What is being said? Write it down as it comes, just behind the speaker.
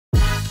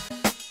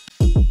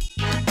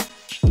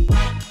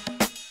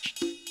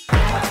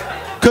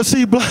Because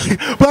see,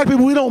 black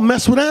people, we don't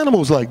mess with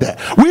animals like that.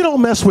 We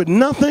don't mess with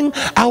nothing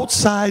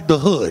outside the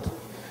hood.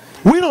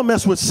 We don't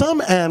mess with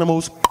some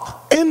animals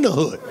in the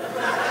hood.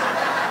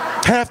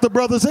 Half the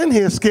brothers in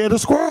here scared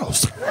of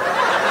squirrels.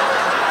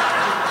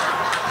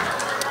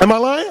 Am I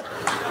lying?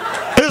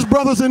 There's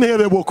brothers in here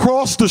that will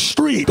cross the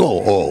street.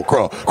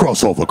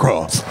 Cross over,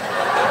 cross.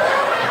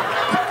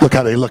 Look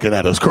how they looking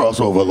at us, cross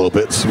over a little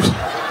bit.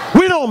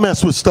 We don't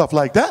mess with stuff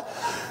like that.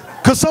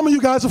 Because some of you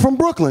guys are from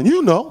Brooklyn,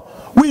 you know.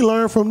 We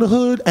learn from the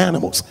hood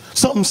animals.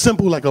 Something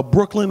simple like a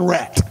Brooklyn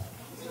rat.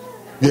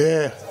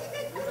 Yeah.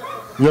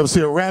 You ever see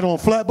a rat on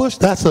Flatbush?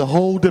 That's a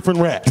whole different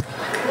rat.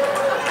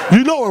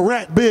 You know a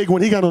rat big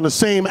when he got on the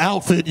same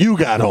outfit you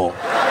got on.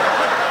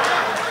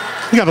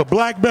 You got a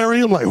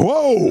BlackBerry, I'm like,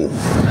 whoa.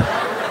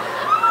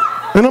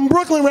 And them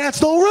Brooklyn rats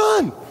don't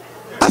run.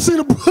 I seen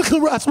the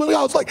Brooklyn rats, I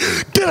was like,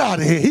 get out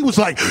of here. He was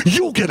like,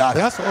 you get out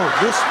of here.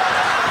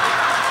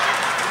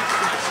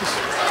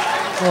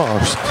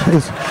 I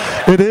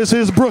said, it is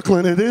his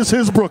Brooklyn. It is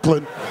his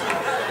Brooklyn.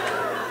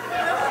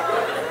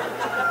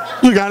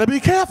 You got to be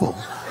careful.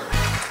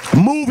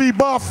 Movie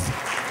buff.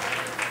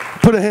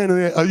 Put a hand in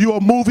there. Are you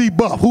a movie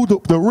buff? Who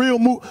the real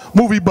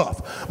movie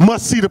buff?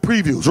 Must see the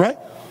previews, right?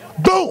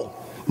 Boom.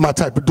 My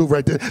type of dude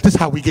right there. This is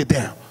how we get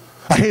down.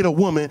 I hate a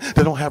woman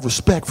that don't have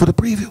respect for the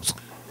previews.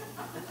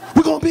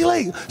 We're going to be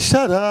late.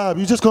 Shut up.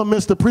 You're just going to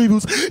miss the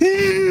previews.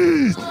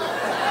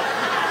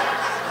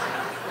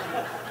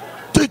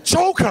 They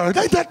choke her.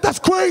 That's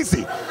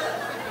crazy.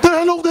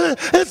 I know that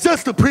it's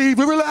just a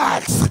preview.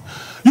 Relax.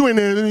 You in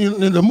there,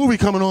 in the movie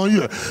coming on,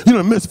 you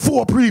done missed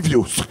 4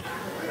 previews.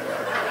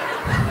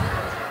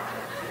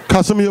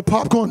 Got some of your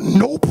popcorn?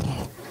 Nope.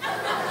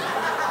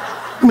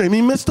 Made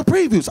me miss the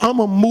previews. I'm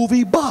a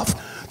movie buff.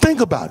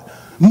 Think about it.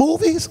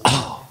 Movies?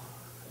 Oh,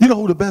 you know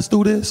who the best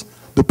dude is?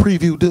 The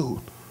preview dude.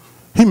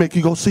 He make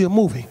you go see a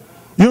movie.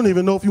 You don't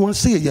even know if you want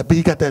to see it yet, but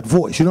he got that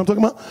voice. You know what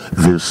I'm talking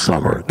about? This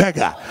summer. That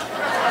guy.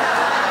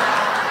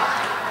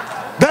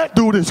 That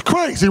dude is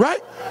crazy,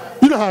 right?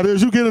 You know how it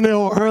is. You get in there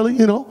all early,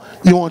 you know.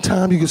 You're on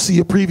time. You can see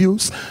your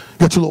previews.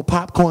 Got your little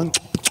popcorn.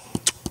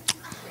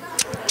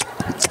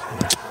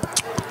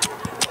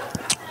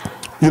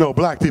 You know,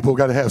 black people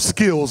got to have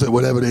skills at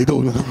whatever they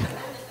do.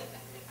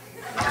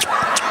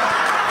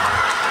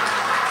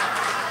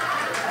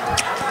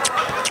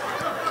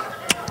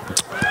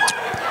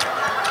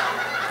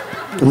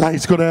 The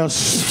lights go down.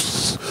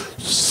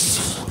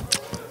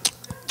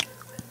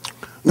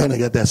 Then they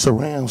got that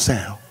surround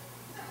sound.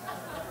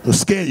 It'll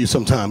scare you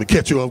sometime and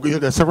catch you off. You hear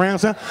that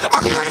surround sound?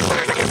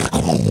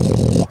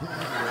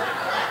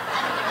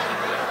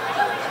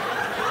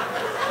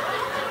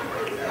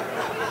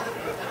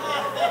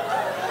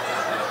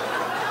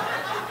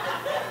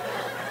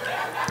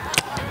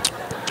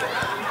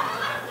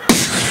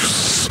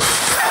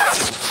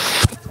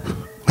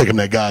 Making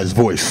that guy's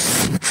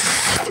voice.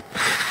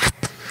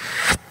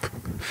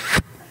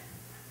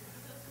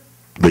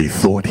 They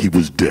thought he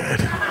was dead.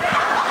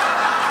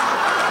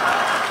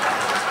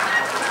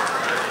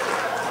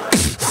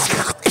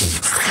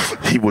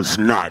 He was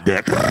not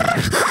dead.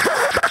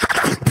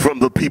 From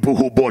the people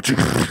who bought you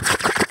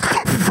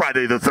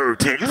Friday the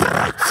 13th,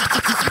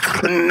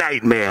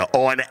 Nightmare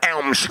on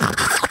Elm Street,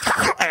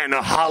 and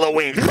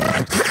Halloween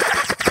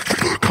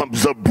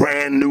comes a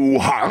brand new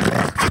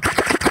horror.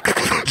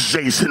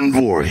 Jason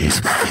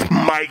Voorhees,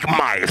 Mike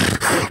Myers,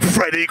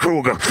 Freddy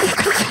Krueger.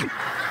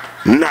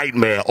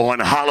 Nightmare on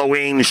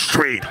Halloween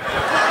Street.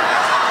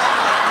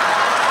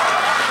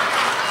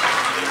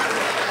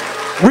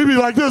 We be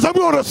like this, I'm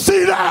going to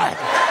see that.